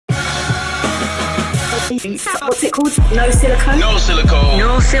What's it called? No silicone. No silicone.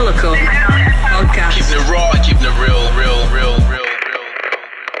 No Silicone podcast. Keeping it raw, keeping it real.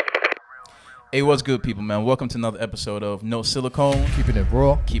 Hey, what's good, people, man? Welcome to another episode of No Silicone. Keeping it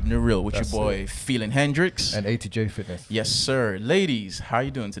raw. Keeping it real with That's your boy, FeelingHendrix. And ATJ Fitness. Yes, sir. Ladies, how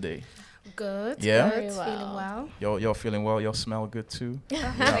you doing today? Good. Yeah? Good. Feeling well. Y'all feeling well? Y'all smell good, too?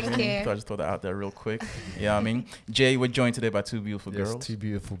 Thank you. So I just throw that out there real quick. Yeah, I mean, Jay, we're joined today by two beautiful Yes, girls. two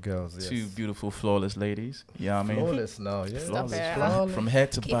beautiful girls. Yes. Two beautiful, flawless ladies. Yeah, I mean, Flawless now, yeah. flawless, it. flawless. From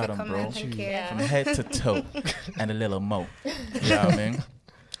head to Keep bottom, it bro. coming. Thank you. From head to toe, and a little mo. Yeah, I mean.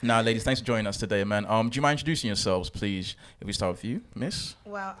 Now, ladies, thanks for joining us today, man. Do you mind introducing yourselves, please? If we start with you, Miss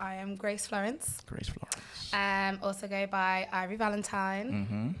Well, I am Grace Florence. Grace Florence. Also go by Ivory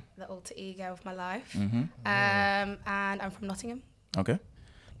Valentine, the alter ego of my life. And I'm from Nottingham. Okay.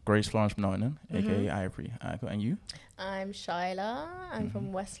 Grace Florence from Nottingham, aka Ivory. And you? I'm Shyla. I'm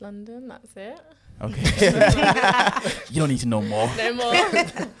from West London. That's it. Okay. You don't need to know more. No more.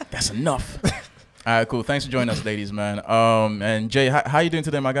 That's enough. All right, cool. Thanks for joining us, ladies, man. And Jay, how you doing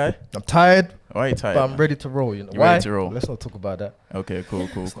today, my guy? I'm tired, Why are you tired? but I'm ready to roll. You know You're why? ready to roll. Let's not talk about that. Okay, cool.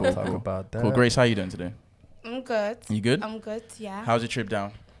 Let's not talk about that. Cool. Grace, how you doing today? I'm good. You good? I'm good, yeah. How's your trip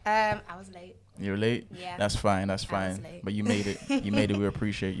down? I was late. You're late? Yeah. That's fine. was late. But you made it. You made it. We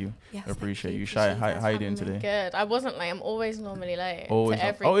appreciate you. Yes, Appreciate thank you. you. Shy, Appreciate how you you doing having me. today? Good. I wasn't late. I'm always normally late. Always. To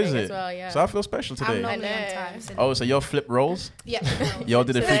everything Is it? as well, yeah. So I feel special today. I'm normally I on know. time. So Oh, so y'all flip roles? yeah. Y'all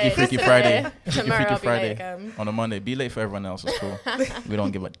did a Today, Freaky today. Friday. Tomorrow Freaky I'll be late Friday again. on a Monday. Be late for everyone else. It's cool. We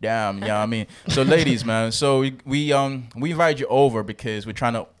don't give a damn. You know what I mean? So, ladies, man. So we invited you over because we're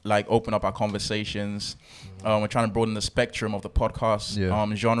trying to like open up our conversations. We're trying to broaden the spectrum of the podcast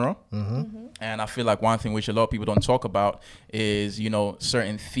genre. And I feel like one thing which a lot of people don't talk about is, you know,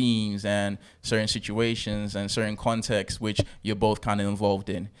 certain themes and certain situations and certain contexts which you're both kind of involved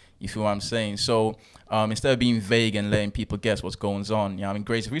in. You feel what I'm saying? So instead of being vague and letting people guess what's going on, you know, I mean,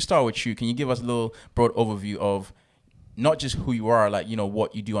 Grace, if we start with you, can you give us a little broad overview of not just who you are, like, you know,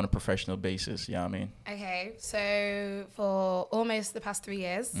 what you do on a professional basis? Yeah, you know what I mean? Okay, so for almost the past 3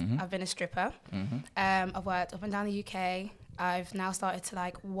 years, I've been a stripper. I've worked up and down the UK. I've now started to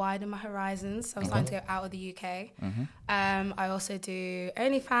like widen my horizons, so I'm starting to go out of the UK. I also do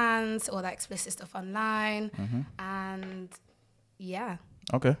OnlyFans, all that explicit stuff online, and yeah,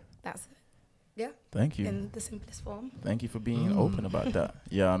 Okay. that's it. Yeah, Thank you. in the simplest form. Thank you for being open about that.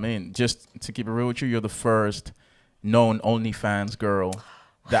 Yeah, I mean, just to keep it real with you, you're the first known OnlyFans girl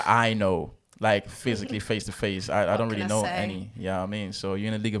that I know, like physically face to face. I don't really can I know say? any. Yeah, I mean, so you're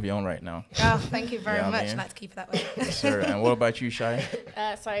in a league of your own right now. Oh, thank you very Yeah, much. man. I'd like to keep it that way. Yes, sir. And what about you, Shy?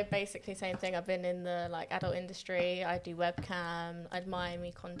 So basically same thing. I've been in the like adult industry. I do webcam, admire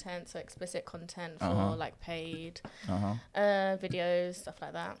me content, so explicit content for like paid videos, stuff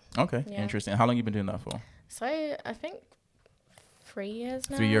like that. Okay, Yeah. interesting. How long you been doing that for? So I think 3 years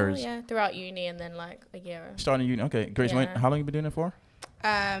now. 3 years. Yeah, throughout uni and then like a year. Starting uni. Okay, Grace, Yeah. how long you been doing it for?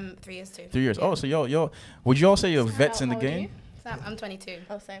 3 years too. 3 years. Oh, so y'all, would you all say you're vets in the How old are game? you? So I'm 22.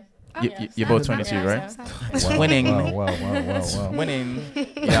 Oh, same. You're both 22, Yeah, right? same. Winning. Wow. Winning.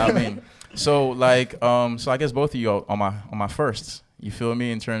 Yeah, I mean, so like, so I guess both of you are on my firsts. You feel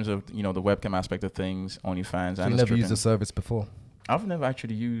me in terms of, you know, the webcam aspect of things, OnlyFans, You and never stripping. used the service before. I've never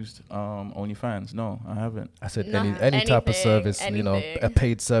actually used OnlyFans. No, I haven't. I said No, any type of anything, service, you know, anything. a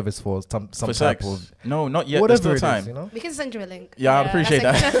paid service for some For type sex? of No, not yet. There's whatever still it time. is, you know. We can send you a link. Yeah, I Yeah. appreciate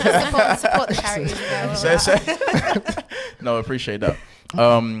That's that. support the charities. No, appreciate that.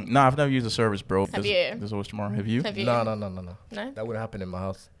 No, I've never used the service, bro. Have you? There's always tomorrow. Have you? Have you? No. No? That wouldn't happen in my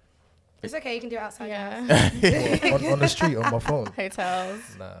house. It's okay. You can do it outside. Yeah. on the street, on my phone. Hotels.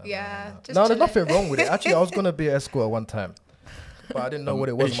 Nah. Yeah. Just No, there's chilling. nothing wrong with it. Actually, I was gonna be an escort at one time, but I didn't know what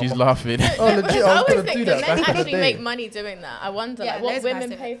it was. Hey, My she's mum- laughing. Oh, legit, I was gonna do thinking that men back in the actually day. make money doing that. I wonder Yeah, like, what loads of guys women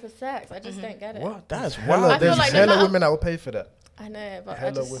do it. pay for sex. I just don't get it. What? That's Hella, wild. I feel there's like the hella amount- women that will pay for that. I know, but I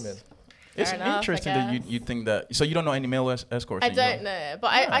Hella just, women. It's Fair enough, I interesting that guess. you think that. So you don't know any male escorts? I then, you don't know, but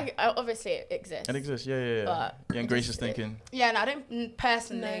I obviously it exists. It exists. Yeah. But Yeah, and Grace is thinking. Yeah, no, I don't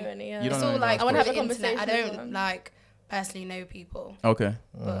personally. No, any, You It's don't know all any like I wanna on have a the internet. I conversation with don't them. like personally know people. Okay.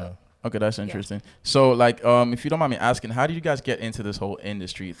 But Okay, that's interesting. So, like, if you don't mind me asking, how did you guys get into this whole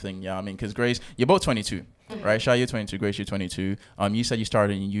industry thing? Yeah, I mean, because Grace, you're both 22, right? Shy, you're 22. Grace, you're 22. You said you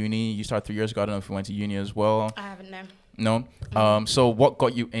started in uni. You started 3 years ago. I don't know if you went to uni as well. I haven't known. No. So, what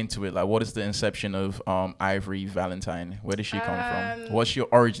got you into it? Like, what is the inception of Ivory Valentine? Where did she come from? What's your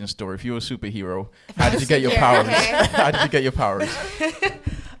origin story? If you were a superhero, how did you get your powers? Okay. How did you get your powers?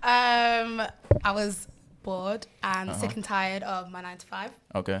 I was bored and sick and tired of my 9 to 5.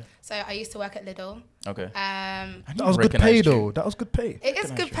 Okay. So I used to work at Lidl. Okay. I That was good pay, though. That was good pay. It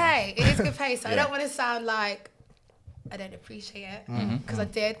is good pay. It is good pay. So I Yeah. don't want to sound like I don't appreciate it because I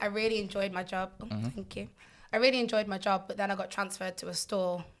did. I really enjoyed my job. Oh, thank you. I really enjoyed my job, but then I got transferred to a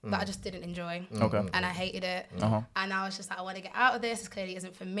store that I just didn't enjoy. Okay. And I hated it. Uh-huh. And I was just like, I want to get out of this. This clearly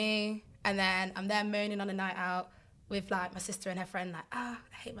isn't for me. And then I'm there moaning on a night out with like my sister and her friend, like, I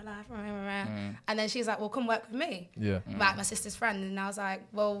hate my life. And then she's like, well, come work with me. Yeah. Like my sister's friend. And I was like,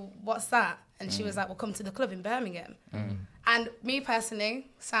 well, what's that? And she was like, well, come to the club in Birmingham. And me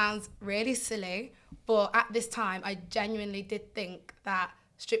personally, sounds really silly, but at this time, I genuinely did think that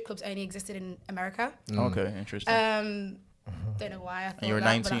strip clubs only existed in America. Okay, interesting. Don't know why I thought you were that,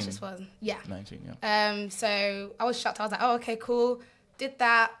 19? but that just wasn't. Yeah. 19, yeah. So I was shocked. I was like, oh, okay, cool. Did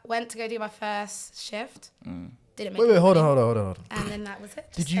that, went to go do my first shift. Didn't make Wait, any hold money. on. And then that was it.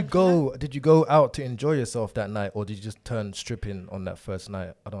 Did Just you simple that. go? Did you go out to enjoy yourself that night, or did you just turn stripping on that first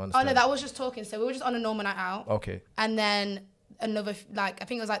night? I don't Oh, understand. no, that was just talking. So we were just on a normal night out. Okay. And then another, like, I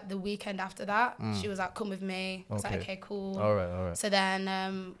think it was like the weekend after that. She was like, come with me. I was like, okay, cool. All right. So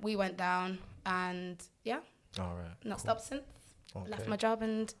then we went down and yeah, All right. not stopped since. Left my job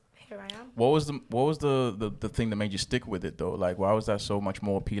and here I am. What was the thing that made you stick with it though? Like, why was that so much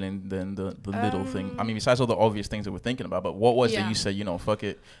more appealing than the little thing? I mean, besides all the obvious things that we're thinking about, but what was it you said, you know, fuck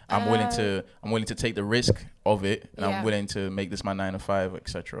it, I'm willing to take the risk of it, and I'm willing to make this my 9 to 5,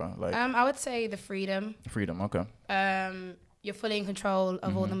 etc. Like, I would say the freedom. freedom. Okay. You're fully in control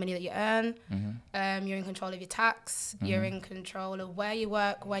of all the money that you earn. You're in control of your tax. You're in control of where you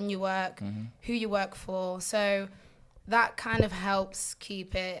work, when you work, who you work for. So that kind of helps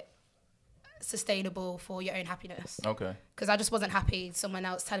keep it sustainable for your own happiness. Okay. Because I just wasn't happy someone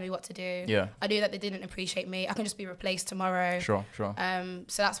else telling me what to do. Yeah. I knew that they didn't appreciate me. I can just be replaced tomorrow. Sure.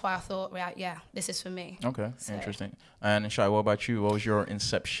 So that's why I thought, right, yeah, this is for me. Okay. So. Interesting. And Shy, what about you? What was your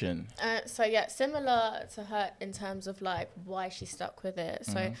inception? So yeah, similar to her in terms of like why she stuck with it.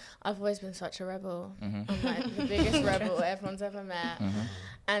 So I've always been such a rebel. I'm like the biggest rebel everyone's ever met.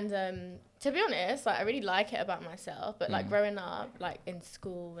 And to be honest, like I really like it about myself. But like growing up, like in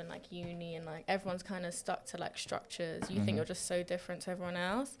school and like uni, and like everyone's kind of stuck to like structures. You think you're just so different to everyone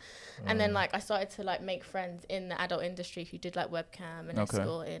else. And then like I started to like make friends in the adult industry who did like webcam and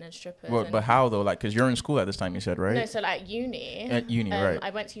escorting and strippers. Well, but how though? Like, because you're in school at this time, you said, right? No, so like uni. At uni, right. I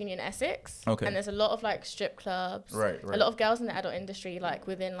went to uni in Essex. Okay. And there's a lot of like strip clubs. Right. A lot of girls in the adult industry, like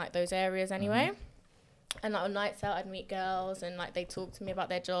within like those areas anyway. And like on nights out, I'd meet girls and like they talk to me about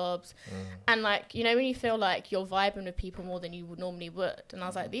their jobs. And like, you know, when you feel like you're vibing with people more than you would normally would. And I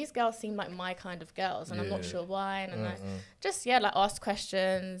was like, these girls seem like my kind of girls and I'm not sure why. And then like just, like asked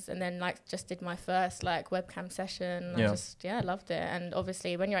questions and then like just did my first like webcam session. I just, loved it. And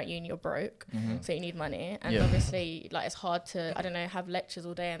obviously when you're at uni, you're broke. So you need money. And obviously like it's hard to, I don't know, have lectures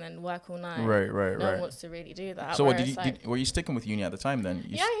all day and then work all night. Right. No one wants to really do that. So what were you sticking with uni at the time then?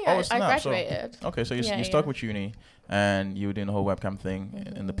 I graduated. So you stuck with uni and you were doing the whole webcam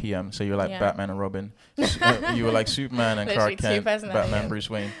thing in the PM. So you're like Batman and Robin. You were like Superman and Clark Kent, Batman, Bruce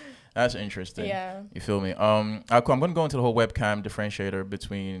Wayne. That's interesting. Yeah. You feel me? I'm going to go into the whole webcam differentiator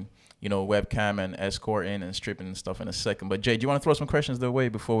between, you know, webcam and escorting and stripping and stuff in a second. But Jay, do you want to throw some questions their way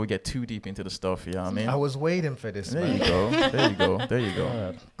before we get too deep into the stuff? You know what I mean? I was waiting for this. There man. you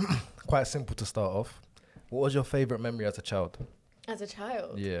go. Quite simple to start off. What was your favorite memory as a child? As a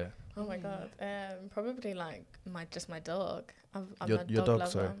child? Yeah. Oh my god, probably like my dog. I'm Your a dog dog,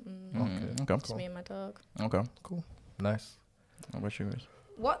 lover. sorry. Okay. Just me and my dog. Okay. Cool. Nice. How about you guys?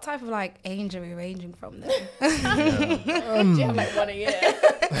 What type of like age are we ranging from then? Do you have like one a year?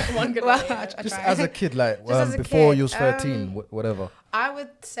 One good one a year. Just as a kid, like as a before kid, you was 13, whatever. I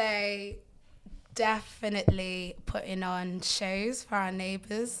would say definitely putting on shows for our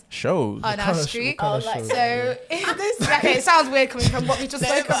neighbours Shows. on our street. What kind of like shows? So it sounds weird coming from what we just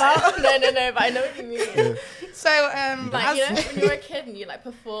spoke about. No, but I know what you mean. So Like, you know, when you're a kid and you like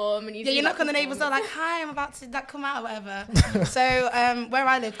perform and you you knock on the neighbours door like, hi, I'm about to like come out or whatever. So where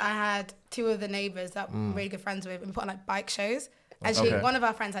I lived, I had two of the neighbours that I'm really good friends with, and we put on like bike shows. And one of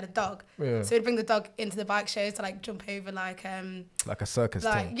our friends had a dog, so we'd bring the dog into the bike shows to like jump over like a circus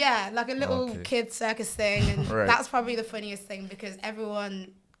thing. Yeah, like a little kid circus thing, and that's probably the funniest thing because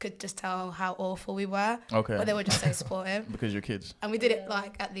everyone could just tell how awful we were. Okay. But they were just so supportive. Because you're kids. And we did it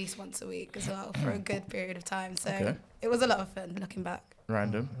like at least once a week as well for a good period of time. So it was a lot of fun looking back.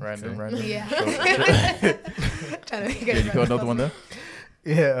 Random. Yeah. Trying to make it. You got another one there?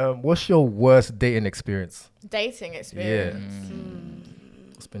 Yeah. What's your worst dating experience? Dating experience. Yeah.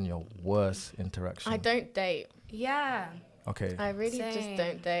 What's been your worst interaction? I don't date. Yeah. Okay. I really just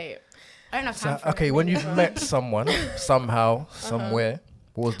don't date. I don't have So, time for okay, it. when you met someone somehow, somewhere,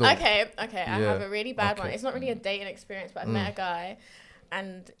 what was the Okay, I Yeah. have a really bad Okay. one. It's not really a dating experience, but I met a guy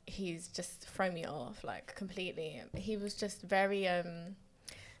and he's just thrown me off, like, completely. He was just very,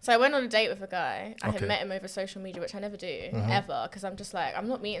 So I went on a date with a guy. I had Okay. met him over social media, which I never do, ever, because I'm just like, I'm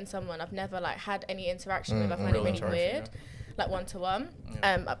not meeting someone I've never, like, had any interaction with. I find it Real really interaction, weird, like, one-to-one.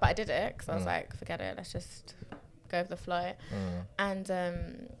 But I did it, because I was like, forget it, let's just go with the flow.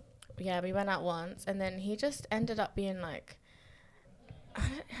 And, yeah, we went out once, and then he just ended up being, like, I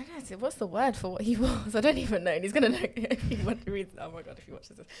don't know, what's the word for what he was? I don't even know. And he's gonna know if he wants to read. Oh my god, if he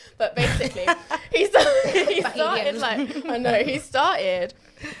watches this. But basically, he started like I know he started,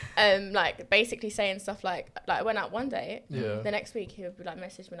 like basically saying stuff like I went out one day. Yeah. The next week he would be like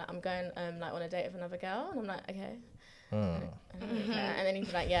message me like I'm going like on a date with another girl, and I'm like okay. And then he'd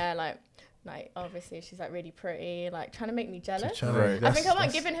be like yeah like obviously she's like really pretty, like trying to make me jealous. Right. I think I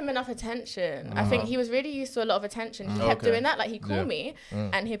wasn't giving him enough attention. I think he was really used to a lot of attention. He kept doing that. Like he'd call me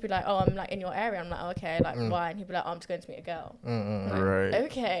and he'd be like, "Oh, I'm like in your area." I'm like, oh, "Okay, like why?" And he'd be like, "Oh, I'm just going to meet a girl." Like, Right.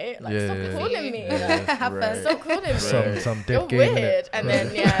 okay, like Yeah, stop yeah, calling me. Right. Stop calling me. some You're dead game weird. innit? And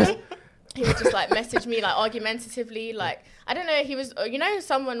then yeah, he would just like message me like argumentatively, like I don't know. He was, you know,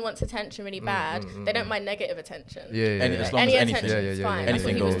 someone wants attention really bad. They don't mind negative attention. Yeah, yeah, And yeah. as long Any as anything. attention is fine. That's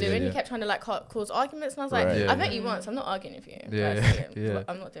what Anything he was goes. doing. Yeah. He kept trying to like cause arguments, and I was like, Right. I met you once. I'm not arguing with you. Yeah, personally. yeah.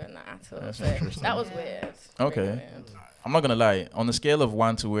 I'm not doing that at all. That's So interesting. that was weird. Okay. Really weird. I'm not gonna lie. On the scale of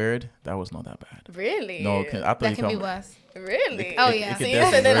 1 to weird, that was not that bad. Really? No, I thought That you can be come. worse. Really? Oh, It yeah. could See,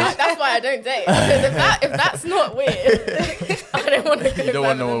 definitely so then worse. that's why I don't date. Because if that's not weird, I don't want to go. You don't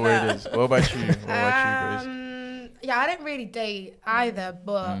want to know further what than word it is. What about you? What about you, Grace? Yeah, I didn't really date either,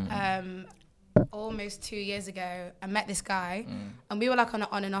 but almost 2 years ago, I met this guy, and we were like on an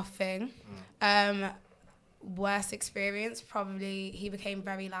on and off thing. Worst experience, probably. He became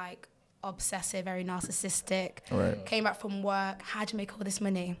very like obsessive, very narcissistic. Right. Came back from work. How'd you make all this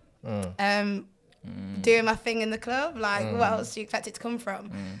money? Doing my thing in the club. Like, what else do you expect it to come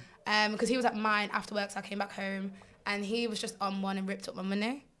from? Because he was at mine after work, so I came back home, and he was just on one and ripped up my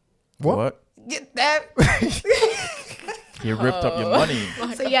money. What? Yeah, there. You ripped up your money.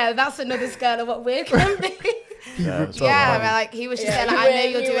 So yeah, that's another scale of what weird can be. Yeah. Yeah, but, like he was just Yeah, saying, like, you I know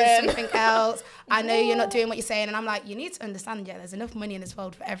win, you're you doing win. something else. I know you're not doing what you're saying, and I'm like, you need to understand. Yeah, there's enough money in this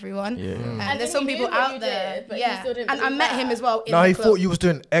world for everyone. Yeah. And And there's then some you people knew what out you there. did, but you Yeah, still didn't and I believe met that. him as well. In No, the he club. thought you was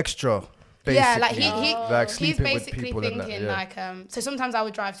doing extra. Basically. Yeah, like he like he's sleeping with basically people and that, thinking yeah. like so sometimes I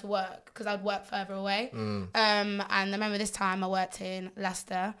would drive to work because I would work further away. And I remember this time I worked in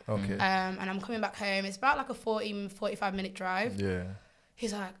Leicester. Okay. And I'm coming back home. It's about like a 45-minute drive. Yeah.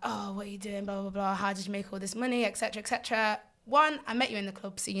 He's like, oh, what are you doing? Blah, blah, blah. How did you make all this money? Etc. Etc. One, I met you in the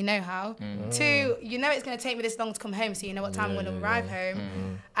club, so you know how. Two, you know it's going to take me this long to come home, so you know what time I'm going to arrive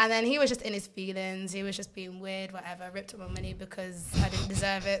home. And then he was just in his feelings. He was just being weird, whatever. Ripped up my money because I didn't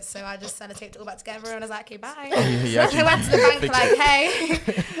deserve it. So I just sellotaped it all back together, and I was like, okay, bye. He I actually went to the bank fixed like,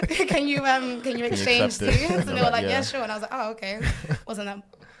 it. hey, can you exchange accept it? these? And they were like, Yeah. yeah, sure. And I was like, oh, okay. Wasn't that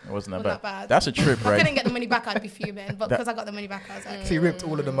It wasn't that Wasn't bad. that bad. That's a trip, If I couldn't right? get the money back, I'd be fuming. But because I got the money back, I was like, So he ripped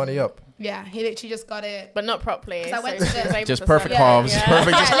all of the money up. yeah, he literally just got it. But not properly. 'Cause I went so to she the- was able Just to perfect sell it. palms. Yeah.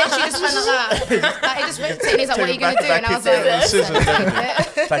 Perfect. Yeah, literally just went like that. Like, he just ripped it and he's like, what are you going to do? And I was like, Scissors,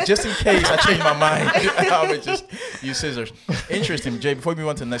 definitely. Like, just in case I change my mind, I would just use scissors. Interesting, Jay. Before we move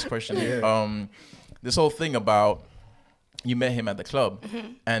on to the next question, this whole thing about you met him at the club,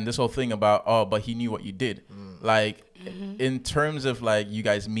 and this whole thing about but he knew what you did. Like, in terms of like you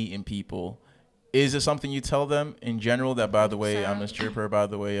guys meeting people, is it something you tell them in general that, by the way, I'm a stripper, by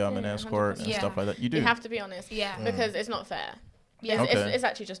the way, I'm an Yeah, escort, and 100%. stuff like that? You do. You have to be honest. yeah. Because it's not fair. Yeah. It's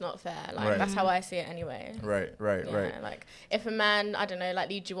actually just not fair. Like Right. that's how I see it anyway. Right. Yeah, like if a man, I don't know, like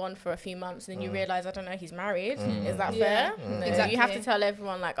leads you on for a few months and then you realize, I don't know, he's married. Is that fair? No. Exactly. You have to tell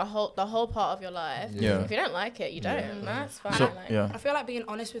everyone like the whole part of your life. Yeah. If you don't like it, you don't. That's fine. So, like, yeah. I feel like being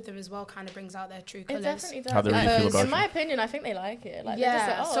honest with them as well kind of brings out their true It colours. definitely does. How they really feel Because about In you. my opinion, I think they like it. Like, they're Yeah,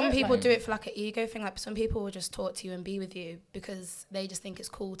 just like, some oh, people like, do it for like an ego thing. Like some people will just talk to you and be with you because they just think it's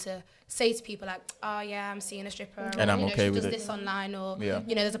cool to say to people like, oh yeah, I'm seeing a stripper, And or, I'm you know, okay she with does it. this online, or Yeah.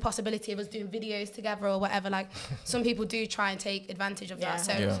 you know, there's a possibility of us doing videos together or whatever. Like some people do try and take advantage of Yeah, that.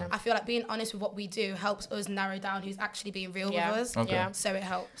 So 100%. I feel like being honest with what we do helps us narrow down who's actually being real Yeah. with us. Okay. Yeah. So it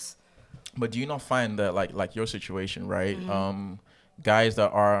helps. But do you not find that like your situation, right? Guys that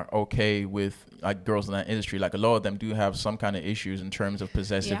are okay with like girls in that industry, like a lot of them do have some kind of issues in terms of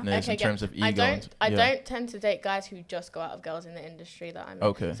possessiveness, in terms of ego. I don't tend to date guys who just go out of girls in the industry that I'm in.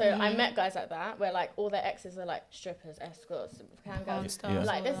 Okay. So I met guys like that where like all their exes are like strippers, escorts, cam girls. Stuff. Yeah.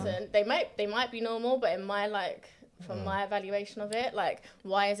 Like listen, they might be normal, but in my like from my evaluation of it. Like,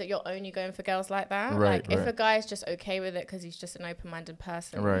 why is it you're only going for girls like that? Right, like, if a guy is just okay with it because he's just an open-minded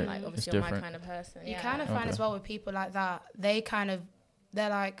person, Right. like, obviously It's you're my different. kind of person. You Yeah. kind of find as well with people like that, they're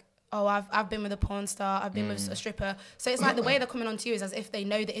like, oh, I've been with a porn star, I've been with a stripper. So it's like the way they're coming on to you is as if they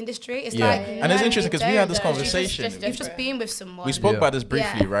know the industry. It's like, and it's no, interesting because we you had this don't. conversation. You've just been with someone. We spoke about this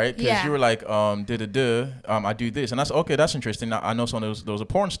briefly, Yeah. right? Because Yeah. you were like, I do this, and that's okay. That's interesting. I know someone that was a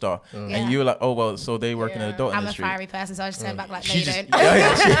porn star, Yeah. and you were like, oh well, so they work in the adult I'm industry. a fiery person, so I just turned back like, no, She you just, don't.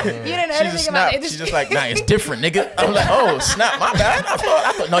 yeah, You don't know she just anything about the snapped. industry. She's just like, nah, it's different, nigga. I'm like, oh snap, my bad. I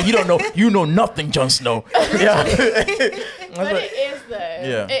thought, no, you don't know. You know nothing, Jon Snow. Yeah. But it is though.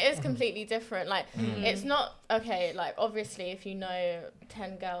 Yeah. It is completely different. Like, it's not okay. Like, obviously, if you know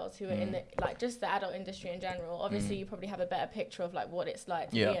 10 girls who are in the like just the adult industry in general, obviously you probably have a better picture of like what it's like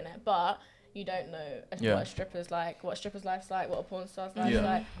to be in it. But you don't know what a stripper's like, what a stripper's life's like, what a porn star's life's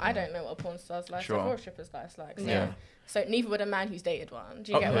like. I don't know what a porn star's life's like or a stripper's life's like. So. So neither would a man who's dated one.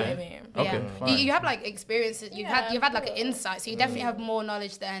 Do you get what I mean? Okay, fine. You have like experiences. You've had like an insight, so you definitely have more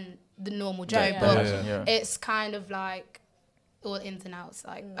knowledge than the normal Joe. But it's kind of like all ins and outs.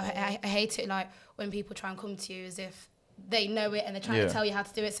 Like I hate it. Like when people try and come to you as if they know it and they're trying to tell you how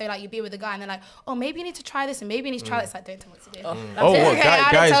to do it. So like you be with a guy and they're like, oh, maybe you need to try this and maybe you need to try that. It's like, don't tell me what to do. Well, okay,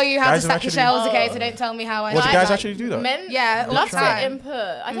 I don't tell you how to guys stack your shells. Okay, so don't tell me how I. What, do guys like, actually do that? Men all love the to time. input.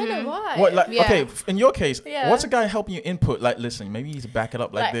 I don't know why. What, like, okay, in your case, what's a guy helping you input? Like, listen, maybe you need to back it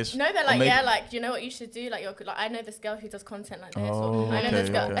up like this. No, they're or like, maybe- like, you know what you should do? Like, you're like, I know this girl who does content like this. Oh, or I know this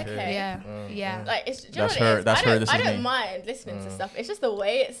okay, girl. okay. Okay. Yeah. Like, it's, do you That's know what her- it is? that's her, this I is don't me. mind listening to stuff. It's just the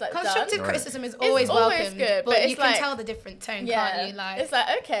way it's like Constructive done. criticism is It's always always welcome, good, but but you it's can like- tell the different tone, Yeah. can't you? Like, It's like,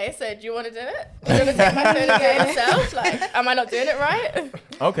 okay, so do you want to do it? Do you want to take my phone and do it yourself? Like, am I not doing it right?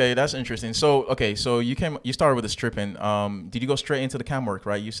 Okay, that's interesting. So, so you started with the stripping. Did you go straight into the cam work,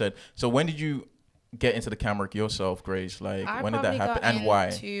 right? You said, so when did you get into the cam work yourself, Grace? Like, when did that happen and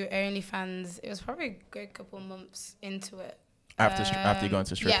why? To OnlyFans, it was probably a good couple of months into it. After you got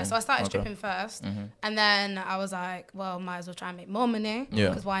into stripping? Yeah, so I started stripping first, and then I was like, well, might as well try and make more money,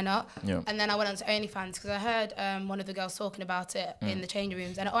 because why not? Yeah. And then I went on to OnlyFans because I heard one of the girls talking about it in the changing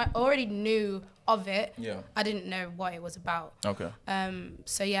rooms, and I already knew of it. Yeah. I didn't know what it was about. Okay.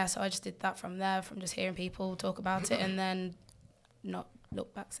 So I just did that from there, from just hearing people talk about it, and then not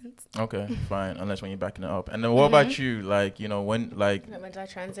look back since. Okay, fine. Unless when you're backing it up. And then what about you? Like, you know, when When did I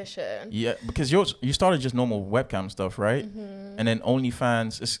transition? yeah, because you started just normal webcam stuff, right? And then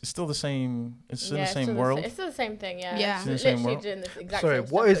OnlyFans, it's still the same. It's in the same world. It's still the same thing, yeah. Yeah. It's in the same literally world. doing this exact Sorry, same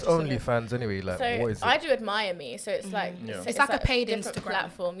what stuff, is but just in a- OnlyFans anyway? Like, So what is it? I do Admire Me, so it's like It's like a paid different Instagram.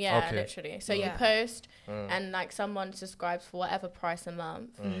 platform, yeah, Okay. literally. So Yeah. you post, and like someone subscribes for whatever price a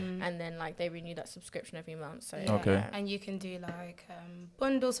month, and then like they renew that subscription every month. So Okay. yeah. And you can do like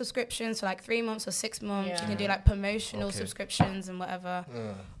bundle subscriptions for like 3 months or 6 months. Yeah. You can do like promotional Okay. subscriptions and whatever.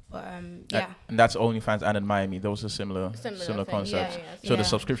 But yeah. And that's OnlyFans and in Miami. Those are similar Similar thing, concepts. yeah. So the Yeah.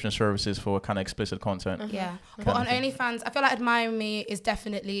 subscription services for kind of explicit content. Yeah, but on OnlyFans, I feel like Admire Me is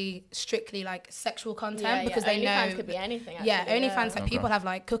definitely strictly like sexual content because they OnlyFans know. could be anything. Yeah, Actually, OnlyFans, like Okay. people have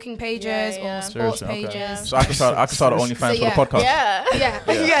like cooking pages Yeah. or sports Seriously, okay. pages. So I could start OnlyFans So, for the podcast. Yeah. Yeah,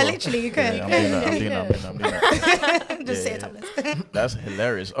 Yeah, cool. literally, you could. Yeah, I'm doing that. Just say Yeah, it topless. That's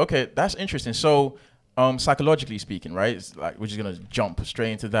hilarious. Okay, that's interesting. So, psychologically speaking, right? It's like we're just gonna jump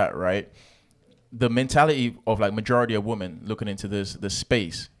straight into that, right? The mentality of like majority of women looking into this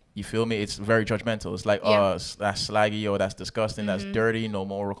space. You feel me? It's very judgmental. It's like, Yeah. that's slaggy or that's disgusting, that's dirty, no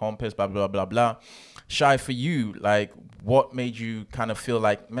moral compass, blah blah blah blah. Shy, for you, like, what made you kind of feel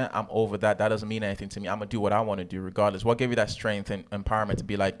like, man, I'm over that. That doesn't mean anything to me. I'm gonna do what I want to do regardless. What gave you that strength and empowerment to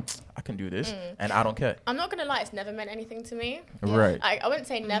be like, I can do this, and I don't care. I'm not gonna lie, it's never meant anything to me. Right. I wouldn't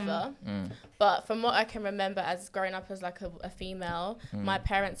say never, but from what I can remember as growing up as like a female, my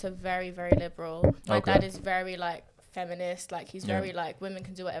parents are very, very liberal. My Okay. dad is very like feminist, like he's Yeah. very like women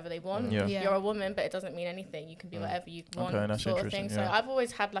can do whatever they want. Yeah. Yeah. You're a woman, but it doesn't mean anything. You can be whatever you want, Okay, that's sort of thing. interesting, So yeah. I've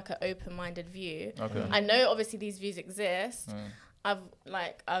always had like an open-minded view. Okay. I know obviously these views exist. I've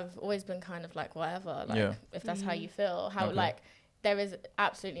always been kind of like whatever, like Yeah. if that's how you feel, how Okay. like there is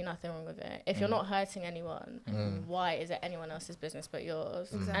absolutely nothing wrong with it. If you're not hurting anyone, why is it anyone else's business but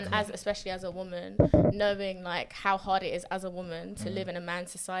yours? And especially as a woman, knowing like how hard it is as a woman to live in a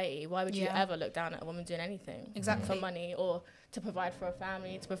man's society, why would you Yeah. ever look down at a woman doing anything Exactly. for money or to provide for a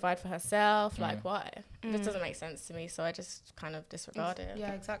family, to provide for herself? Like why? This doesn't make sense to me, so I just kind of disregard it.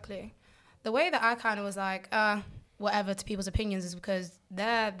 Yeah, exactly. The way that I kind of was like, whatever to people's opinions is because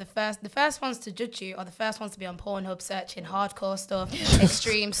they're the first ones to judge you, or the first ones to be on Pornhub searching hardcore stuff,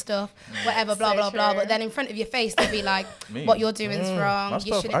 extreme stuff, whatever, blah, blah, blah. But then in front of your face, they'll be like, what you're doing is wrong.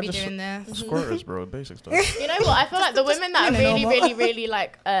 You shouldn't be doing this. Squirters, bro, basic stuff. You know what? I feel like the women that are really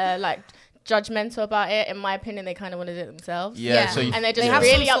like judgmental about it, in my opinion, they kind of want to do it themselves. Yeah. So and they're just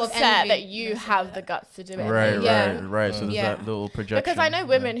really upset that you have the guts to do it. Right. So there's that little projection. Because I know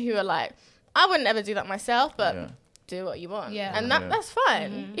women who are like, I wouldn't ever do that myself, but do what you want. Yeah. And that's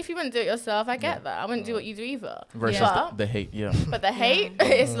fine. If you wouldn't do it yourself, I get that. I wouldn't do what you do either. Versus the hate, But the hate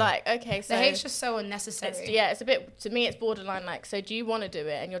is like, okay, so... The hate's just so unnecessary. It's a bit... To me, it's borderline like, so do you want to do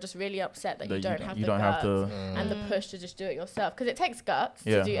it? And you're just really upset that you don't have the guts and the push to just do it yourself. Because it takes guts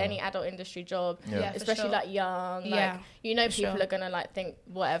to do any adult industry job, especially like young. Like, you know people are going to like think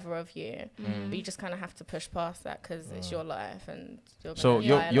whatever of you. But you just kind of have to push past that because it's your life. And you're so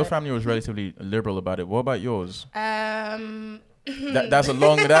your family was relatively liberal about it. What about yours? That's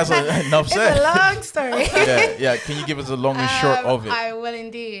enough said. It's a long story. yeah. Can you give us a long and short of it? I will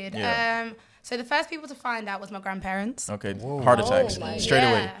indeed. So the first people to find out was my grandparents. Okay. Heart attacks straight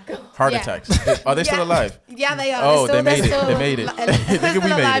away. Heart attacks. Are they still alive? Yeah, they are. Oh, they made it. They made it. They're still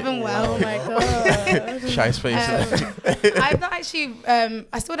alive and well. Oh my god. Shy's face. I've not actually.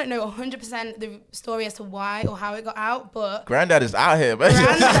 I still don't know 100% the story as to why or how it got out, but Granddad is out here, man. So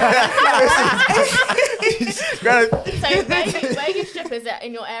where you strip, is that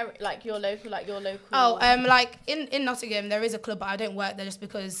in your area, like your local? Oh, like in Nottingham, there is a club, but I don't work there just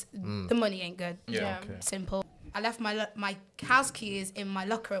because the money ain't good. Simple. I left my house keys in my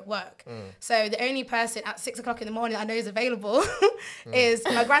locker at work. So the only person at 6 o'clock in the morning I know is available is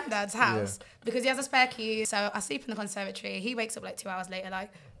my granddad's house because he has a spare key. So I sleep in the conservatory. He wakes up like 2 hours later,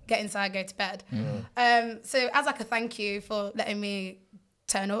 like get inside, go to bed. So as like a thank you for letting me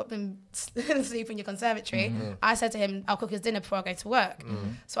turn up and sleep in your conservatory, I said to him, I'll cook his dinner before I go to work.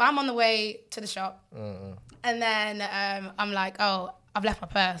 So I'm on the way to the shop and then I'm like, oh, I've left my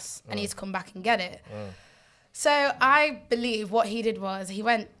purse. I need to come back and get it. So I believe what he did was he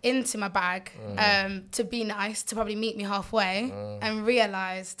went into my bag to be nice, to probably meet me halfway, and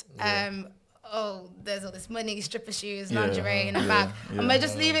realised, oh, there's all this money, stripper shoes, lingerie in a bag. I'm going to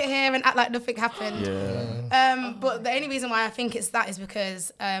just leave it here and act like nothing happened. But the only reason why I think it's that is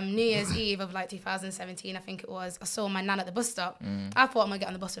because New Year's Eve of like 2017, I think it was, I saw my nan at the bus stop. I thought I'm going to get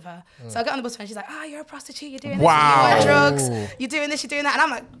on the bus with her. So I got on the bus with her and she's like, oh, you're a prostitute, you're doing this, you're doing drugs, you're doing this, you're doing that. And I'm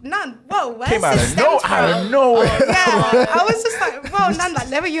like, Nan, whoa, where's this out of nowhere. Yeah, I was just like, whoa, Nan, like,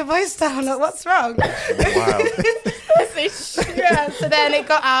 lower your voice down, like, what's wrong? Wow. So then it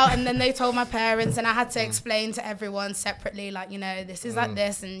got out and then they told my parents and I had to explain to everyone separately, like, you know, this is like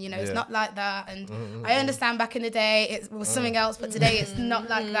this and, you know, it's not like that. And I understand back in the day it was something else, but today it's not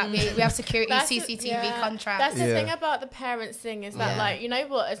like that. We have security, CCTV contracts. That's the thing about the parents thing is that, like, you know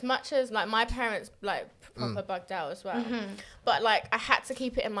what, as much as, like, my parents, like, proper bugged out as well. But, like, I had to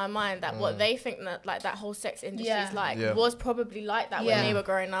keep it in my mind that what they think that, like, that whole sex industry is like was probably like that when they were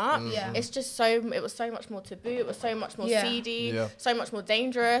growing up. It's just it was so much more taboo. It was so much more seedy, so much more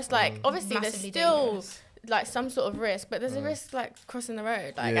dangerous. Like, obviously Massively there's still dangerous. like some sort of risk, but there's a risk like crossing the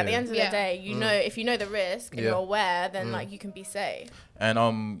road. Like at the end of the day, you know, if you know the risk and you're aware, then like you can be safe.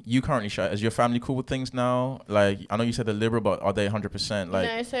 And you currently, Shy, is your family cool with things now? Like, I know you said they're liberal, but are they 100%? Like,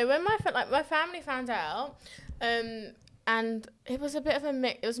 no. So when my family found out, and it was a bit of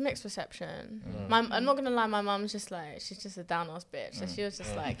it was mixed reception. I'm not gonna lie, my mum's just like, she's just a down ass bitch. So she was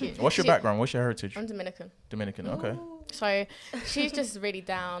just like, what's your background? What's your heritage? I'm Dominican. Dominican, okay. So she's just really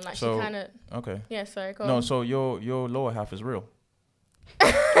down. Like, so, she kind of. Okay. Yeah. Sorry. Go on. No. So your lower half is real.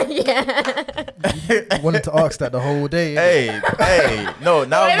 Wanted to ask that the whole day. Hey, no,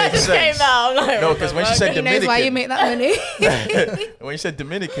 now it makes sense. Like, no, because when she said Dominican, knows why you make that money. when you said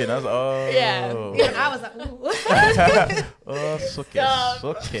Dominican, I was like, oh. Yeah. And I was like, ooh. Oh, suck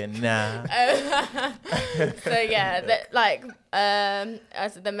nah. So yeah, like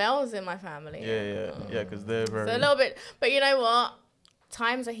as the males in my family. Yeah, because they're very. So a little bit, but you know what?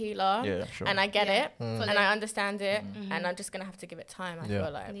 Time's a healer, sure. And I get it, and I understand it, and I'm just gonna have to give it time. I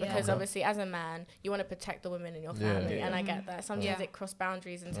feel like because obviously as a man, you want to protect the women in your family, and I get that. Sometimes it cross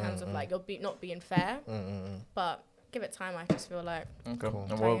boundaries in terms of like you're not being fair, but give it time. I just feel like. Okay. Cool.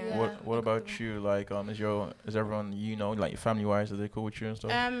 And what about you? Like, is everyone like your family wise, are they cool with you and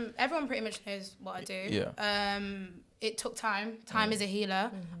stuff? Everyone pretty much knows what I do. Yeah. It took time. Time is a healer.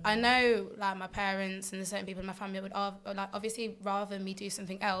 I know, like, my parents and the certain people in my family would like obviously rather me do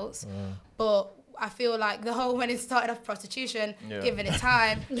something else, but I feel like the whole, when it started off prostitution, giving it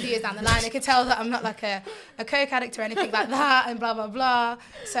time, 2 years down the line, they can tell that I'm not like a coke addict or anything like that, and blah, blah, blah.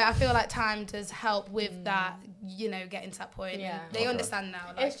 So I feel like time does help with that, you know, getting to that point. Yeah. They understand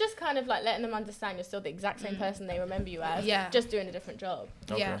now. Like, It's just kind of like letting them understand you're still the exact same person they remember you as, just doing a different job.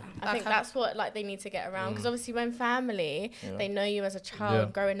 yeah. I think that's what like they need to get around, because obviously when family, they know you as a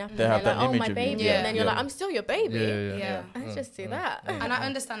child growing up, and They they're have that like, oh, image my of you. baby, Yeah. and then you're like, I'm still your baby. Yeah. Let's just do that. And I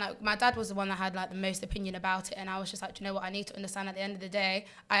understand, like, my dad was the one that had like the most opinion about it, and I was just like, do you know what, I need to understand at the end of the day,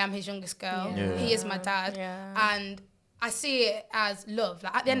 I am his youngest girl. Yeah. He is my dad. And I see it as love.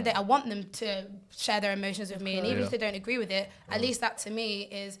 Like, at the end of the day, I want them to share their emotions with me, and even if they don't agree with it, at least that to me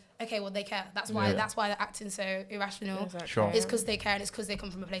is okay. Well, they care. That's why they're acting so irrational. Exactly. Sure. It's because they care, and it's because they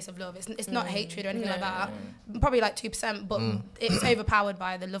come from a place of love. It's not hatred or anything like that. Probably like 2%, but it's overpowered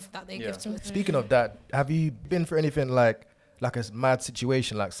by the love that they give to us. Speaking of that, have you been through anything like a mad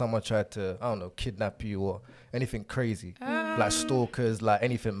situation, like someone tried to, I don't know, kidnap you or anything crazy, like stalkers, like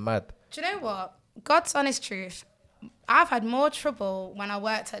anything mad? Do you know what? God's honest truth. I've had more trouble when I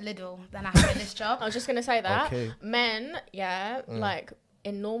worked at Lidl than I have in this job. I was just gonna say that men, like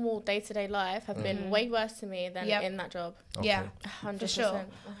in normal day-to-day life, have been way worse to me than in that job. Yeah, 100%. for sure.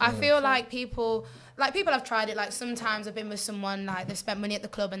 I feel like people have tried it. Like, sometimes I've been with someone, like, they've spent money at the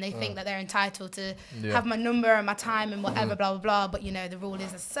club and they think that they're entitled to have my number and my time and whatever, blah, blah, blah. But, you know, the rule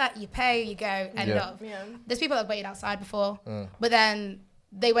is a set, you pay, you go, end of. Yeah. There's people that have waited outside before, but then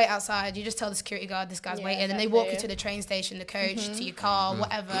they wait outside, you just tell the security guard this guy's waiting, and they walk you to the train station, the coach, to your car,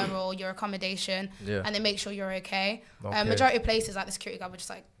 whatever, or your accommodation, and they make sure you're okay. Majority of places, like, the security guard would just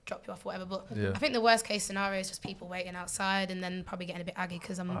like drop you off, whatever. But I think the worst case scenario is just people waiting outside and then probably getting a bit aggy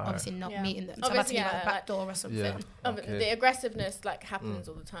because I'm obviously not meeting them. So I've had to leave out the back door or something. The aggressiveness like happens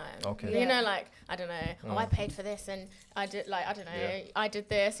all the time. You know, like, I don't know, oh, I paid for this and I did, like, I don't know, I did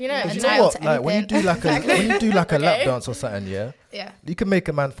this, you know. You know what? Like, when you do like a lap dance or something, you can make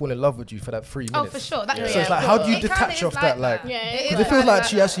a man fall in love with you for that 3 minutes. Oh, for sure. So it's like, how do you detach off that? Like, because it feels like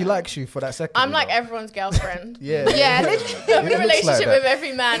she actually likes you for that second. I'm like everyone's girlfriend. Yeah, literally. I'm in a relationship with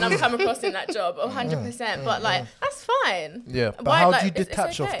every man I've come across in that job, 100%. But like, that's fine. Yeah, but how do you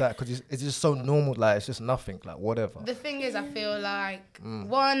detach off that? Because it's just so normal. Like, it's just nothing. Like, whatever. The thing is, I feel like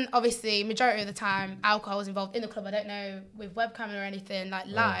one, obviously, majority of the time, alcohol is involved in the club. I don't know with webcam or anything like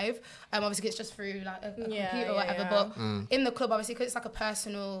live. Obviously, it's just through like a computer or whatever. But in the club, obviously, because it's like a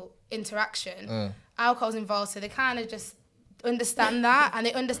personal interaction, alcohol's involved, so they kind of just understand that, and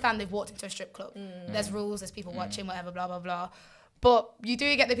they understand they've walked into a strip club. There's rules, there's people watching, whatever, blah blah blah. But you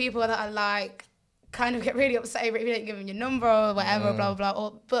do get the people that are like, kind of get really upset if you don't give them your number or whatever, blah blah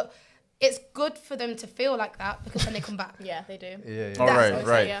blah. But it's good for them to feel like that, because then they come back. Yeah, they do. All right.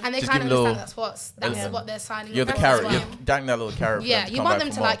 And they Just kind of give a understand that's what they're signing. You're the carrot. You're dangling that little carrot. Yeah, you want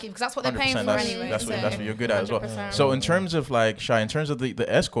them to like you because that's what they're paying for anyway. That's what you're good at as well. So in terms of like Shy, in terms of the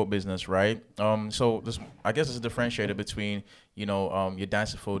escort business, right? So this, I guess, is a differentiator between, you know, you're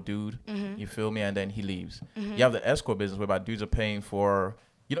dancing for a dude, you feel me, and then he leaves. You have the escort business whereby dudes are paying for.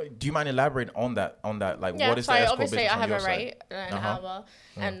 You know, do you mind elaborating on that? Like, what is the escort obviously business I have on your a rate, side? an hour,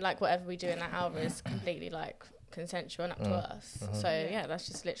 and like whatever we do in that hour is completely like consensual and up to us. So yeah, that's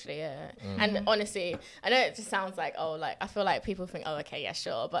just literally it. And honestly, I know it just sounds like, oh, like, I feel like people think, oh, okay, yeah,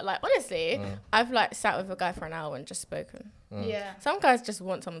 sure, but like, honestly, I've like sat with a guy for an hour and just spoken. Yeah. Some guys just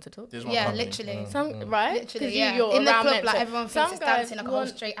want someone to talk to. Yeah, literally. Some right? Literally, yeah. You're in the around club, like, so everyone thinks some it's guys dancing like a whole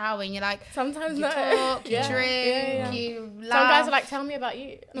straight hour, and you're like, sometimes you no. talk, you drink, you laugh. Some guys are like, tell me about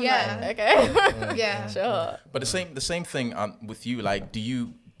you. I'm Yeah. like, okay. Yeah. Sure. But the same thing with you. Like, do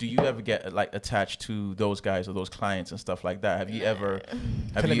you ever get like attached to those guys or those clients and stuff like that? Have you ever?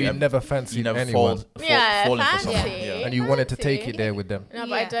 Never fancied anyone? Fallen for someone? Yeah. And you wanted to take it there with them? No,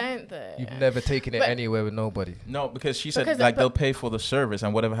 but I don't though. You've never taken it anywhere with nobody? No, because she said like they'll pay for the service,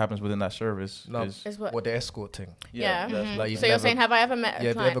 and whatever happens within that service is what the escorting. Yeah. Like, so you're saying, have I ever met a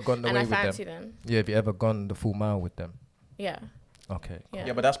have you ever client gone and away I with fancy them? Yeah, have you ever gone the full mile with them? Yeah. Okay. Cool.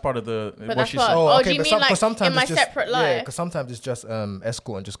 Yeah, but that's part of the. But what that's she what. said. Oh, do you mean like in my separate life? Yeah, because sometimes it's just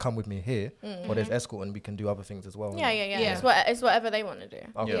escort and just come with me here, or there's escort and we can do other things as well. Yeah. It's whatever they want to do.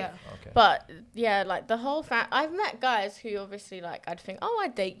 Okay. Yeah. Okay. But yeah, like the whole I've met guys who obviously like I'd think, oh,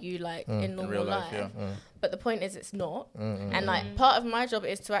 I'd date you like in normal real life. life. But the point is, it's not. And like part of my job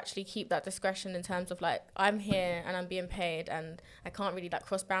is to actually keep that discretion in terms of like, I'm here and I'm being paid and I can't really like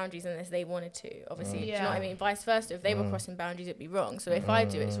cross boundaries unless they wanted to. Obviously, do you know what I mean? Vice versa, if they were crossing boundaries, it'd be wrong. So if I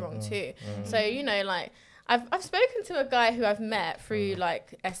do, it's wrong too. So, you know, like I've spoken to a guy who I've met through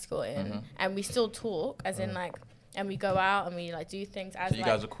like escorting, and we still talk, as in like, and we go out and we like do things as So you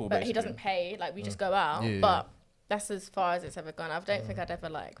guys are cool, but basically. he doesn't pay. Like we just go out, but that's as far as it's ever gone. I don't think I'd ever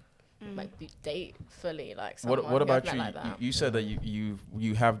like like date fully like What someone What who I've about met you? like that. You said that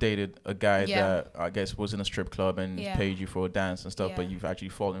you have dated a guy Yeah. that I guess was in a strip club and Yeah. paid you for a dance and stuff, but Yeah. you've actually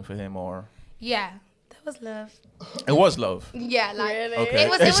fallen for him, or Yeah, that was love. it was love. Yeah, like Really? Okay. it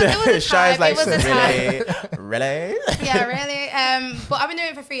was a Shy's time. like, It was a really, really. yeah, really. But I've been doing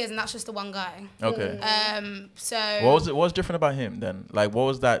it for 3 years, and that's just the one guy. Okay. So What was different about him then? Like, what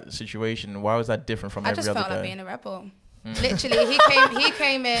was that situation? Why was that different from I every just other felt guy? like being a rebel. Literally, he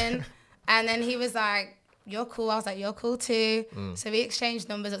came in, and then he was like, "You're cool." I was like, "You're cool too." So we exchanged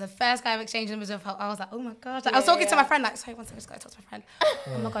numbers. It was the first guy I've exchanged numbers with. I was like, "Oh my gosh!" Like, I was talking to my friend, like, "Sorry, one second, just gotta talk to my friend."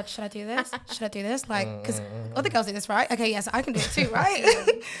 Oh my god, should I do this? Should I do this? Like, because other girls do this, right? Okay, yes, I can do it too, right?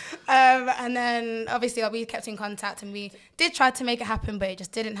 And then obviously we kept in contact, and we did try to make it happen, but it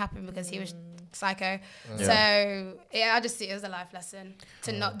just didn't happen because he was psycho. Yeah. So yeah, I just see it as a life lesson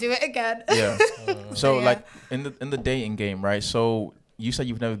to not do it again. Yeah. So Yeah. like in the dating game, right? So you said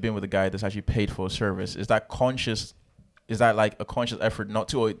you've never been with a guy that's actually paid for a service. Is that conscious? Is that like a conscious effort not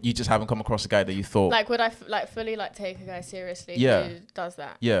to, or you just haven't come across a guy that you thought? Like, would I fully like take a guy seriously Yeah. who does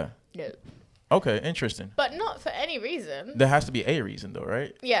that? Yeah. No. Okay. Interesting. But not for any reason. There has to be a reason though,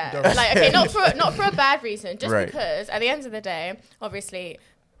 right? Yeah, like okay, not for a bad reason, just Right. because at the end of the day, obviously,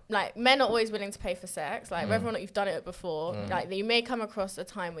 like men are always willing to pay for sex. Like whether or not you've done it before, like you may come across a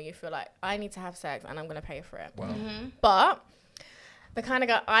time where you feel like I need to have sex and I'm gonna pay for it. Wow. But the kind of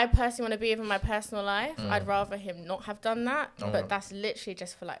guy I personally want to be with in my personal life, I'd rather him not have done that. But that's literally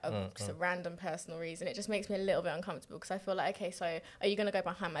just for like just a random personal reason. It just makes me a little bit uncomfortable because I feel like, okay, so are you going to go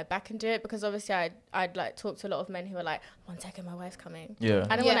behind my back and do it? Because obviously I'd like talk to a lot of men who are like, 1 second, my wife's coming. Yeah.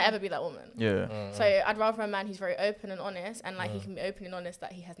 I don't want Yeah. to ever be that woman. Yeah. So I'd rather a man who's very open and honest, and like he can be open and honest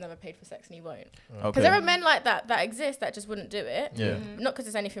that he has never paid for sex and he won't. Because Okay. there are men like that exist that just wouldn't do it. Yeah. Not because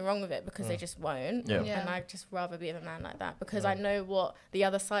there's anything wrong with it, because they just won't. Yeah. Yeah. And I'd just rather be with a man like that because I know what the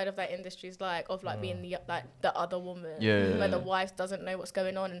other side of that industry is like, of like being the other woman, Yeah. where the wife doesn't know what's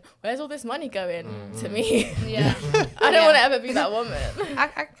going on and where's all this money going to me. Yeah. I don't want to ever be that woman.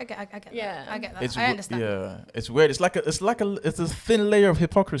 I get Yeah. that. I get that. It's I understand. Yeah. It's weird. It's a thin layer of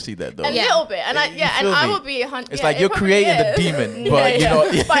hypocrisy there though. A Yeah. little bit, and You and feel I me? would be 100. It's like you're creating the demon, but you know.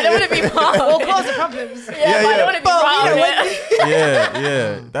 But I don't want to be part of it. Cause the problems. But I don't want to be part of it.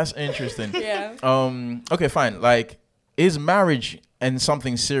 Yeah. That's interesting. Yeah. Okay, fine. Like, is marriage and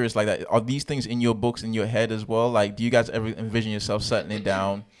something serious like that, are these things in your books, in your head as well? Like, do you guys ever envision yourself settling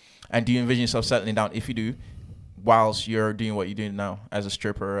down? And do you envision yourself settling down, if you do, whilst you're doing what you're doing now, as a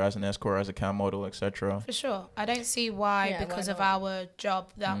stripper, as an escort, as a cam model, etc.? For sure. I don't see why, Yeah, because why of not? our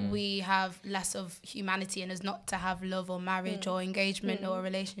job, that we have less of humanity in us not to have love or marriage or engagement or a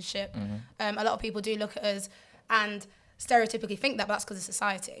relationship. A lot of people do look at us and stereotypically think that, but that's because of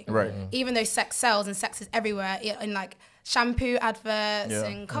society. Right. Even though sex sells and sex is everywhere, in like shampoo adverts Yeah.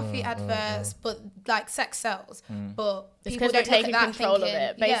 and coffee adverts, but like sex sells. But It's people because don't we're look taking at that control thinking, of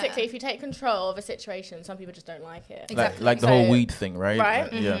it. yeah. Basically, if you take control of a situation, some people just don't like it. Exactly. Like the whole So- weed thing, right?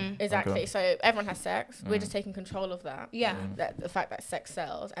 Right? Yeah. Exactly. Okay. So everyone has sex. We're just taking control of that. Yeah. That the fact that sex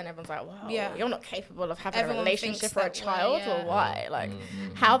sells, and everyone's like, "Wow, Yeah. you're not capable of having Everyone a relationship thinks or a that way, child, yeah. or why? Like,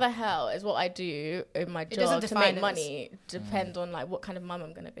 how the hell is what I do in my doesn't job to define make us. money depend on like what kind of mum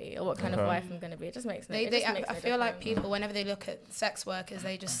I'm gonna be or what kind of Okay. wife I'm gonna be? It just makes no. They, it just makes I no feel like difference. people, whenever they look at sex workers,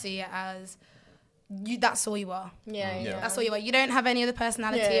 they just see it as that's all you are. Yeah. That's all you are. You don't have any other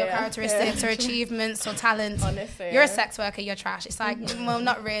personality Yeah, or yeah. characteristics or achievements or talents. Honestly, You're a yeah. sex worker. You're trash. It's like, well,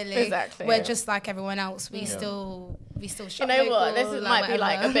 not really. Exactly, We're yeah. just like everyone else. We still shop You know what? This local, is, might be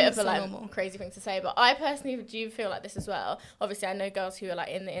like a whatever. bit of It's a so like normal. crazy thing to say, but I personally do feel like this as well. Obviously, I know girls who are like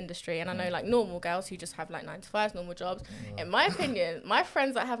in the industry, and I know like normal girls who just have like 9 to 5s, normal jobs. In my opinion, my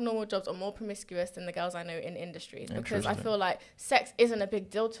friends that have normal jobs are more promiscuous than the girls I know in industries, because I Interesting. feel like sex isn't a big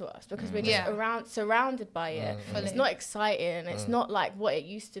deal to us because we're just Yeah. surrounded by it. It's Fully. not exciting. It's not like what it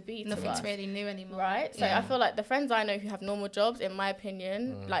used to be. To Nothing's us. really new anymore. Right, so I feel like the friends I know who have normal jobs, in my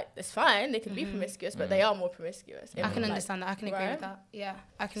opinion, like it's fine. They can be promiscuous, but they are more promiscuous. I can Like, understand that. I can agree right? with that. Yeah,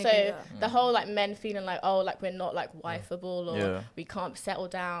 I can so agree with that. the whole like men feeling like, oh, like we're not like wifeable or Yeah. we can't settle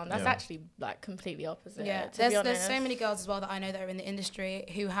down, that's Yeah. actually like completely opposite. Yeah, to be there's honest. so many girls as well that I know that are in the industry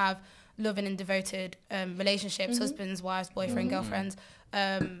who have loving and devoted relationships, husbands, wives, boyfriend, girlfriends.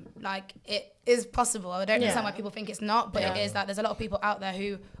 Like it is possible. I don't understand why people think it's not, but it is. That there's a lot of people out there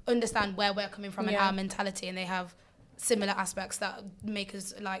who understand where we're coming from and our mentality, and they have similar aspects that make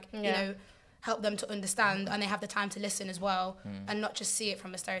us like you know help them to understand, and they have the time to listen as well, and not just see it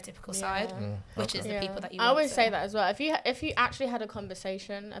from a stereotypical side, which is the people that you I want always to. say that as well. If you actually had a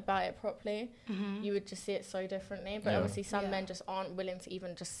conversation about it properly, you would just see it so differently. But obviously some men just aren't willing to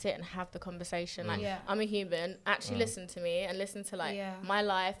even just sit and have the conversation. Like, I'm a human, actually listen to me and listen to like my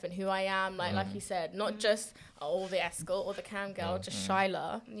life and who I am, like you said, not just the escort or the cam girl, just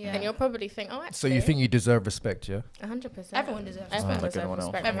Shyla. And you'll probably think, oh, actually. So you think you deserve respect, yeah? 100%. Everyone deserves Everyone respect. deserves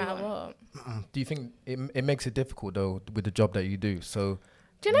respect, no matter what. Do you think it makes it difficult though with the job that you do? So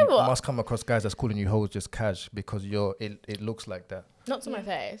Do you know what? must come across guys that's calling you hoes just cash because it looks like that. Not to my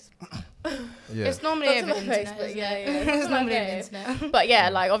face. Yeah. It's normally Not to over the my face, internet. but Isn't yeah, it? yeah. It's Not to my normally over the face. internet. But yeah,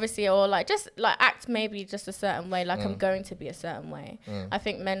 like obviously, or like just like act maybe just a certain way, like I'm going to be a certain way. I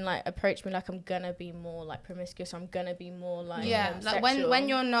think men like approach me like I'm gonna be more like promiscuous, I'm gonna be more like like when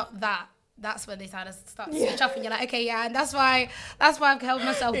you're not that, that's when they start to switch off, and you're like, okay, yeah, and that's why I've held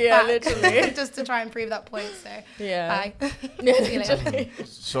myself back, literally. just to try and prove that point. So yeah, bye. See you later.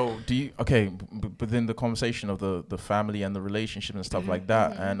 So do you within the conversation of the family and the relationship and stuff like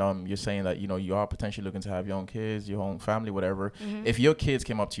that, and you're saying that you are potentially looking to have your own kids, your own family, whatever. If your kids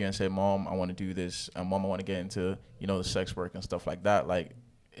came up to you and said, "Mom, I want to do this," and "Mom, I want to get into the sex work and stuff like that," like,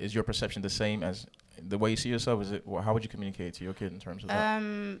 is your perception the same as the way you see yourself? Is it? How would you communicate to your kid in terms of that?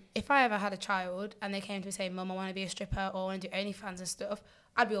 If I ever had a child and they came to me saying, "Mum, I want to be a stripper or I want to do OnlyFans and stuff,"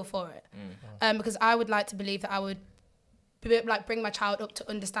 I'd be all for it. Because I would like to believe that I would bring my child up to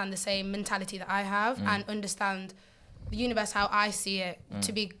understand the same mentality that I have and understand the universe how I see it,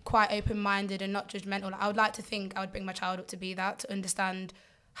 to be quite open-minded and not judgmental. I would like to think I would bring my child up to be that, to understand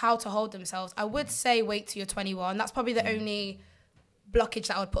how to hold themselves. I would say wait till you're 21. That's probably the only blockage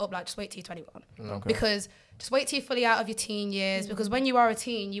that I would put up, like just wait till you're 21. Because just wait till you're fully out of your teen years, because when you are a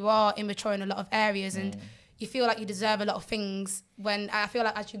teen, you are immature in a lot of areas and you feel like you deserve a lot of things, when I feel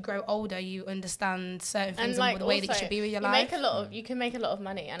like as you grow older, you understand certain things and the way that you should be with your life. You can make a lot of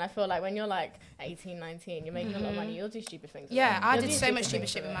money, and I feel like when you're like 18, 19, you're making a lot of money, you'll do stupid things. Yeah, I You'll did do so much stupid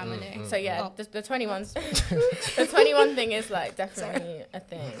shit things with my money. So yeah, the 21's the 21 thing is like definitely a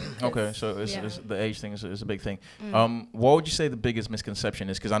thing. Okay, so it's the age thing is a big thing. What would you say the biggest misconception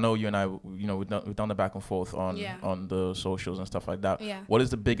is? Because I know you and I, we've done the back and forth on the socials and stuff like that. Yeah. What is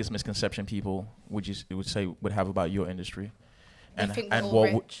the biggest misconception people would say would have about your industry? They think they're all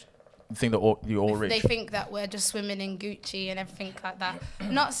what rich. Think that you're all rich? They think that we're just swimming in Gucci and everything like that.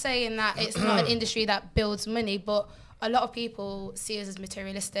 Not saying that it's not an industry that builds money, but a lot of people see us as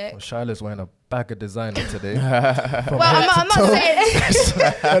materialistic. Well, Shyla's wearing a bag of designer today. Well, I'm not saying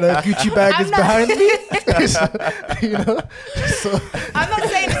And a Gucci bag is behind me. So I'm not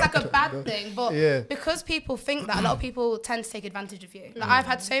saying it's like a bad thing, but Yeah. because people think that, a lot of people tend to take advantage of you. Like I've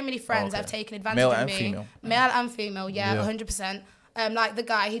had so many friends that have taken advantage of me. Male and female, 100%. Like the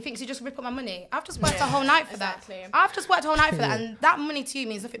guy, he thinks he just rip up my money. I've just worked a whole night for that. I've just worked a whole night for that, and that money to you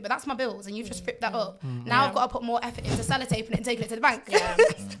means nothing, but that's my bills, and you've just ripped that up. Now I've got to put more effort into sellotaping it and taking it to the bank. Yeah,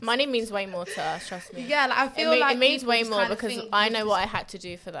 money means way more to us. Trust me. Yeah, like I feel like it means people way just more kinda because think I you know just- what I had to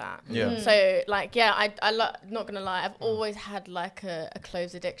do for that. Yeah. So like, not gonna lie, I've always had like a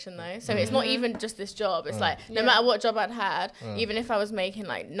clothes addiction though. So it's not even just this job. It's like no matter what job I'd had, even if I was making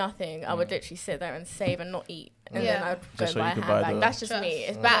like nothing, I would literally sit there and save and not eat. And then I'd go Just so buy a you could buy handbag. the- That's just me.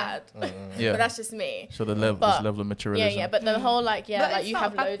 It's bad. Yeah. But that's just me. So the level of materialism. Yeah, but the whole like, But like it's you not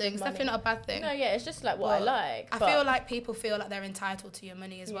have a bad loads thing. of It's money. definitely not a bad thing. No, yeah, it's just like what I But like. I feel like people feel like they're entitled to your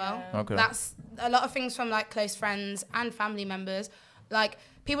money as well. Yeah. Okay. That's a lot of things from like close friends and family members. Like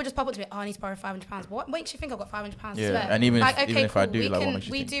people just pop up to me, oh, I need to borrow £500. What makes you think I've got £500 to Yeah, spare? and even like, if- even if I do, we like, what can, makes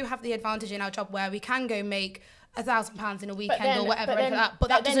you we think? do have the advantage in our job where we can go make £1,000 in a weekend then- or whatever, but anything then- like that. But but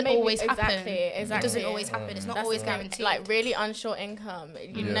that then doesn't maybe- always happen. exactly. It doesn't always happen. It's not That's always the thing. guaranteed. Like really unsure income.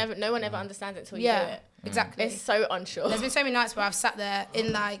 No one ever understands it until you do it. Exactly. It's so unsure. There's been so many nights where I've sat there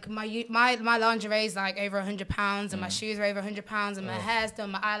in like my lingerie is like over £100 and my shoes are over £100 and my hair's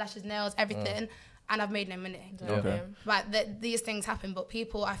done, my eyelashes, nails, everything, and I've made no money. Okay. Like these things happen, but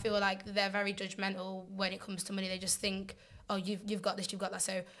people, I feel like they're very judgmental when it comes to money. They just think, oh, you've got this, you've got that.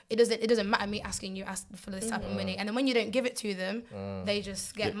 So it doesn't matter me asking you for this type of money, and then when you don't give it to them, they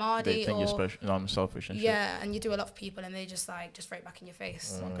just get mardy They think or you're special, selfish and shit. yeah, and you do a lot for people, and they just throw it back in your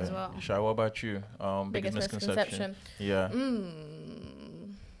face as well. Shy, what about you? Biggest misconception. Yeah.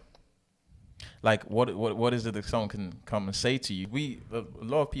 Like what is it that someone can come and say to you? A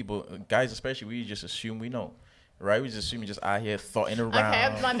lot of people, guys especially, we just assume we know. right? We just assume you're just out here thoughting around.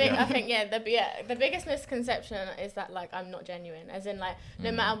 Okay, I think the biggest misconception is that like I'm not genuine, as in like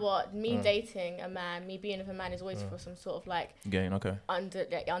no matter what, me dating a man, me being with a man is always for some sort of like gain. Okay.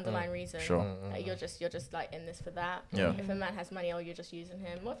 Underlying reason. Sure. Like, you're just like in this for that. Yeah. If a man has money, you're just using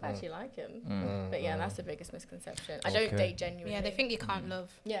him. What if I actually like him? But yeah, that's the biggest misconception. I don't date genuinely. Yeah, they think you can't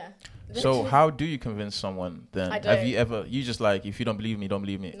love. Yeah. So how do you convince someone then? I don't. Have you ever? You just like, if you don't believe me, don't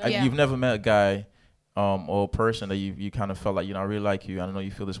believe me. No. Yeah. You've never met a guy. Or person that you kind of felt like, you know, I really like you. I know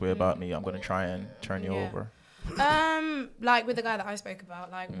you feel this way about me. I'm gonna try and turn you over. Like with the guy that I spoke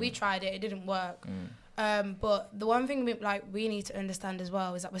about, like we tried it didn't work. But the one thing we need to understand as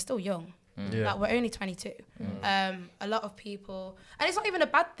well is that we're still young. Like we're only 22. A lot of people, and it's not even a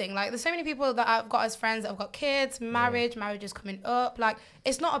bad thing. Like there's so many people that I've got as friends that have got kids, marriage is coming up. Like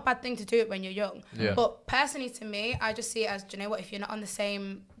it's not a bad thing to do it when you're young. But personally, to me, I just see it as, do you know what? If you're not on the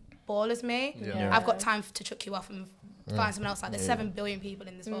same ball as me, I've got time to chuck you off and find someone else. Like there's 7 billion people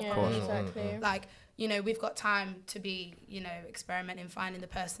in this world. Exactly. Like, you know, we've got time to be, you know, experimenting, finding the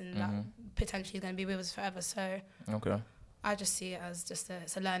person that potentially is going to be with us forever. So I just see it as just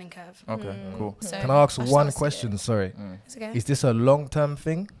it's a learning curve. Okay, cool. So Can I ask one question? Sorry. It's okay. Is this a long-term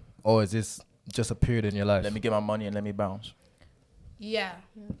thing, or is this just a period in your life? Let me get my money and let me bounce. Yeah,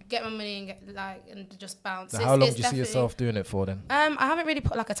 get my money and just bounce. So how long do you see yourself doing it for then? I haven't really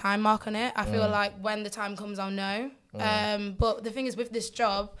put like a time mark on it. I feel like when the time comes, I'll know. But the thing is with this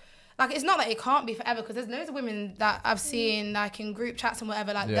job, like it's not that it can't be forever, because there's loads of women that I've seen like in group chats and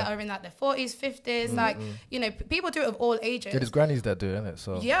whatever, like that are in like their 40s, 50s, like you know, people do it of all ages. Yeah, there's grannies that do it, isn't it?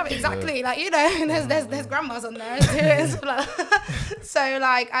 So yeah, exactly. Like, you know, there's grandmas on there doing stuff like that. So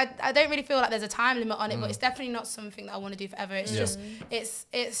like I don't really feel like there's a time limit on it, but it's definitely not something that I want to do forever. It's just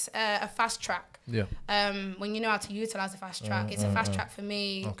it's a fast track. Yeah. When you know how to utilize a fast track, it's a fast track for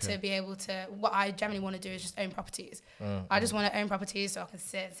me to be able to. What I generally want to do is just own properties. I just want to own properties so I can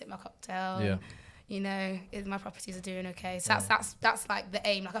sip my cocktail. Yeah. You know, my properties are doing okay. So that's like the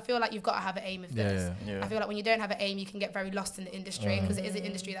aim. Like I feel like you've got to have an aim of this. I feel like when you don't have an aim, you can get very lost in the industry, because it is an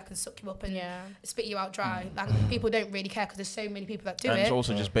industry that can suck you up and spit you out dry. Like people don't really care because there's so many people that do it. And it's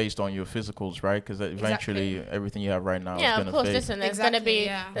also just based on your physicals, right? Because eventually everything you have right now is going to fade. Yeah, of course. Listen, there's going to be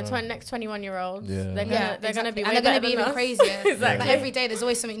the next 21-year-olds. They're going to be way and they're going to be even us. crazier. Exactly. Like every day, there's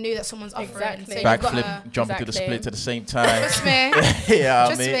always something new that someone's offering. Exactly. So Backflip, jumping to the split at the same time. Trust me. Yeah,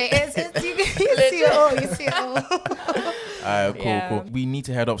 Trust me. You see it all. You see it all. Cool. We need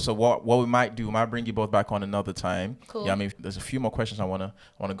to head up. So what we might do, we might bring you both back on another time. Cool. Yeah, I mean, there's a few more questions I wanna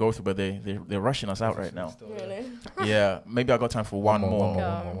go through, but they're rushing us out right now. Really? Yeah, maybe I got time for one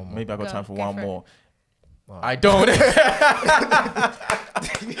more. Maybe I got time for one more. Wow. I don't.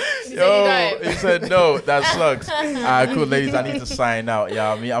 Yo, he said no. That sucks. Cool, ladies. I need to sign out.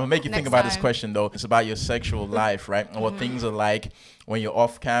 Yeah, I mean, I'm gonna make you think about this question though. It's about your sexual life, right? And what things are like when you're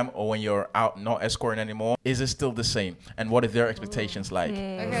off cam or when you're out not escorting anymore. Is it still the same? And what are their expectations like?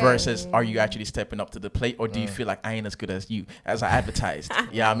 Versus, are you actually stepping up to the plate, or do you feel like I ain't as good as you as I advertised?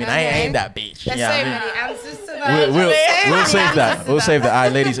 Yeah, I mean, I ain't that bitch. There's Yeah, so I mean, many answers to that. We'll save that. We'll save that. All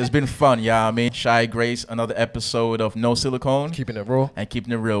right, ladies, it's been fun. Yeah, I mean, Shy Grace, another episode of No Silicone. Keeping it raw. And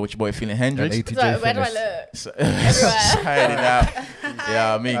keeping it real with your boy Feeling So where do I look? Everywhere.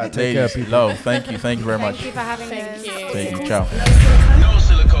 Yeah, I mean, take care, ladies, people. love. Thank you very much. Thank you for having us. Thank you. Thank you. Ciao. No silicone.